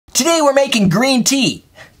Today we're making green tea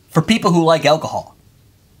for people who like alcohol.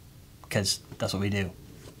 Because that's what we do.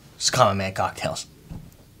 It's Common Man Cocktails.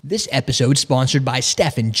 This episode is sponsored by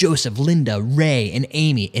Stefan, Joseph, Linda, Ray, and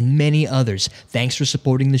Amy, and many others. Thanks for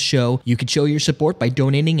supporting the show. You can show your support by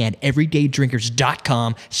donating at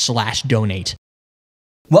everydaydrinkers.com/donate.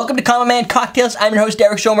 Welcome to Common Man Cocktails. I'm your host,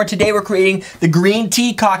 Derek Schomer. Today we're creating the green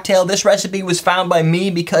tea cocktail. This recipe was found by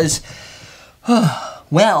me because,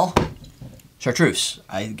 well, Chartreuse.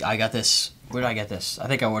 I got this. Where did I get this? I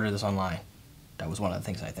think I ordered this online. That was one of the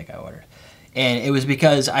things I think I ordered. And it was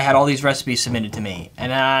because I had all these recipes submitted to me.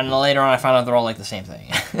 And then later on I found out they're all like the same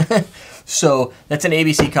thing. So that's an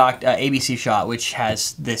ABC shot, which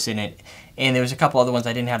has this in it. And there was a couple other ones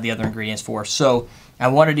I didn't have the other ingredients for. So I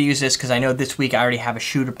wanted to use this because I know this week I already have a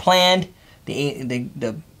shooter planned, the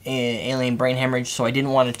alien brain hemorrhage. So I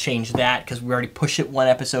didn't want to change that because we already pushed it one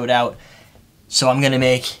episode out. So I'm going to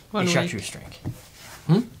make a Chartreuse drink.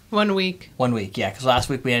 1 week. 1 week, yeah, because last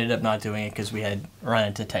week we ended up not doing it because we had run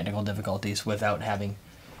into technical difficulties without having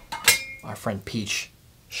our friend Peach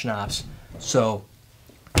schnapps. So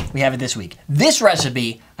we have it this week. This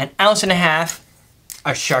recipe, 1.5 ounces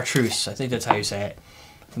of Chartreuse. I think that's how you say it.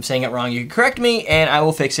 If I'm saying it wrong, you can correct me and I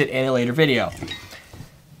will fix it in a later video.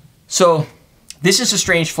 So this is a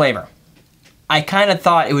strange flavor. I kind of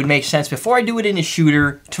thought it would make sense before I do it in a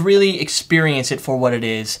shooter to really experience it for what it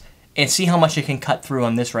is and see how much it can cut through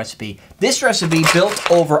on this recipe. This recipe built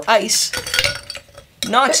over ice,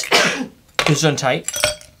 not gesundheit.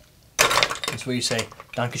 That's what you say,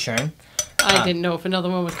 Dankeschön. I didn't know if another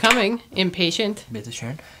one was coming. Impatient.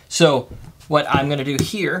 Bitteschön. So what I'm gonna do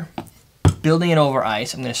here, building it over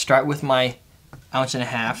ice, I'm gonna start with my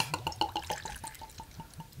 1.5 ounces.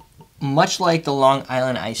 Much like the Long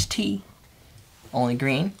Island iced tea, only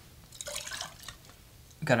green.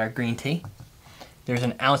 We've got our green tea. There's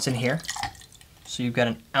 1 ounce in here. So you've got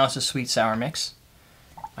 1 ounce of sweet sour mix.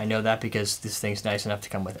 I know that because this thing's nice enough to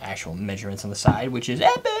come with actual measurements on the side, which is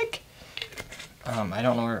epic. I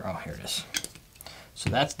don't know where, oh, here it is. So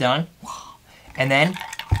that's done. And then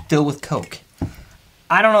fill with Coke.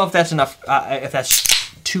 I don't know if that's enough, if that's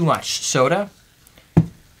too much soda.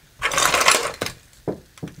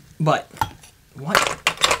 But, what?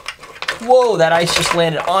 Whoa, that ice just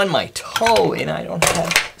landed on my toe and I don't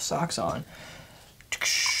have socks on.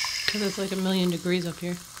 Because it's like 1,000,000 degrees up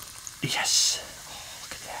here. Yes. Oh,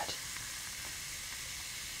 look at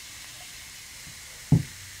that.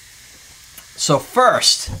 So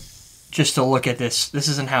first, just to look at this, this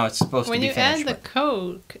isn't how it's supposed to be finished. When you add the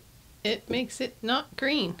Coke, it makes it not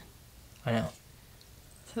green. I know.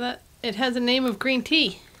 So that it has a name of green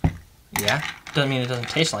tea. Yeah? Doesn't mean it doesn't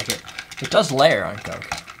taste like it. It does layer on Coke.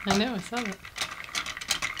 I know, I saw that.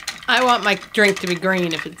 I want my drink to be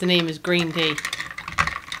green if the name is green tea.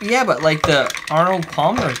 Yeah, but like the Arnold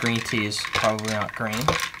Palmer green tea is probably not green.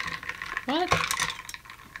 What?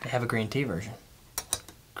 They have a green tea version.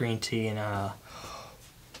 Green tea and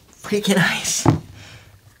freaking ice. I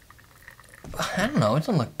don't know, it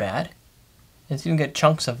doesn't look bad. It's even got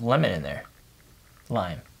chunks of lemon in there.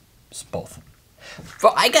 Lime. It's both.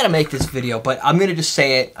 Well, I gotta make this video, but I'm gonna just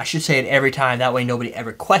say it. I should say it every time. That way nobody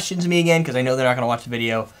ever questions me again, because I know they're not gonna watch the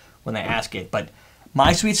video when they ask it. But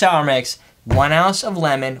my sweet sour mix, 1 ounce of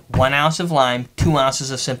lemon, 1 ounce of lime, 2 ounces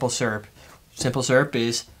of simple syrup. Simple syrup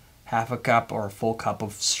is 1/2 cup or a full cup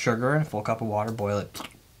of sugar and a full cup of water. Boil it.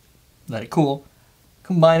 Let it cool.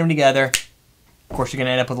 Combine them together. Of course, you're gonna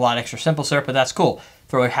end up with a lot of extra simple syrup, but that's cool.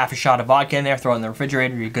 Throw 1/2 shot of vodka in there, throw it in the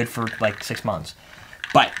refrigerator, you're good for like 6 months.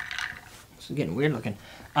 But it's getting weird looking.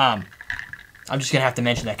 I'm just gonna have to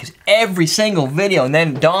mention that because every single video, and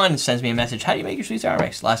then Dawn sends me a message, how do you make your sweet sour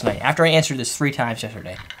mix? Last night, after I answered this 3 times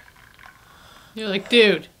yesterday. You're like,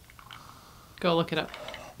 dude, go look it up.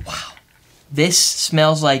 Wow. This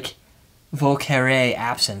smells like Vauquerre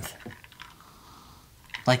absinthe.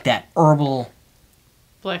 Like that herbal.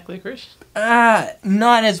 Black licorice?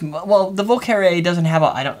 Not as, well, the Vauquerre doesn't have a,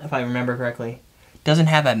 I don't, if I remember correctly, doesn't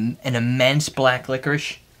have an immense black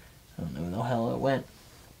licorice. I don't know where the hell it went.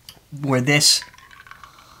 Where this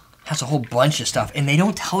has a whole bunch of stuff, and they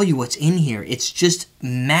don't tell you what's in here. It's just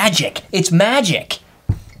magic. It's magic.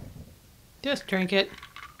 Just drink it.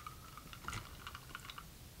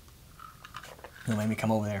 Don't make me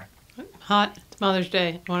come over there. Hot. It's Mother's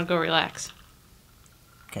Day. I want to go relax.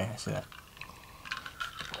 Okay, I see that.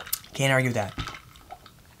 Can't argue with that.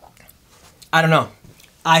 I don't know.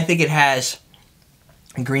 I think it has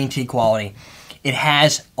green tea quality. It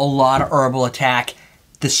has a lot of herbal attack.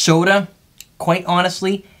 The soda, quite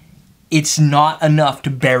honestly, it's not enough to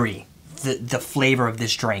bury the flavor of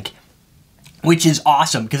this drink. which is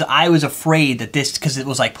awesome because I was afraid that this, because it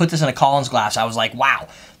was like, put this in a Collins glass. I was like, wow,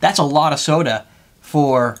 that's a lot of soda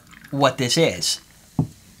for what this is.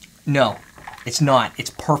 No, it's not.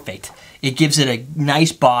 It's perfect. It gives it a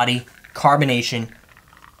nice body, carbonation,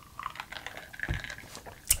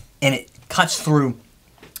 and it cuts through.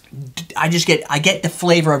 I get the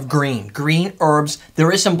flavor of green herbs.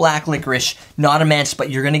 There is some black licorice, not immense, but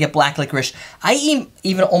you're gonna get black licorice. I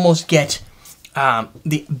even almost get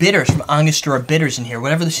the bitters from Angostura bitters in here,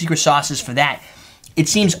 whatever the secret sauce is for that. It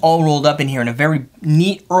seems all rolled up in here in a very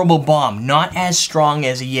neat herbal bomb, not as strong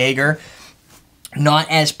as a Jaeger, not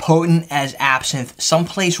as potent as absinthe,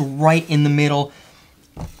 someplace right in the middle.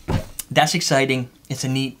 That's exciting. It's a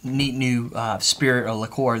neat new spirit or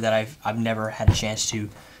liqueur that I've never had a chance to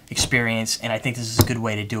experience, and I think this is a good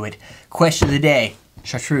way to do it. Question of the day,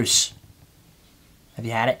 Chartreuse. Have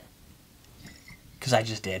you had it? Because I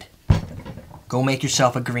just did. Go make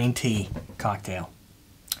yourself a green tea cocktail.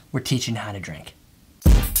 We're teaching how to drink.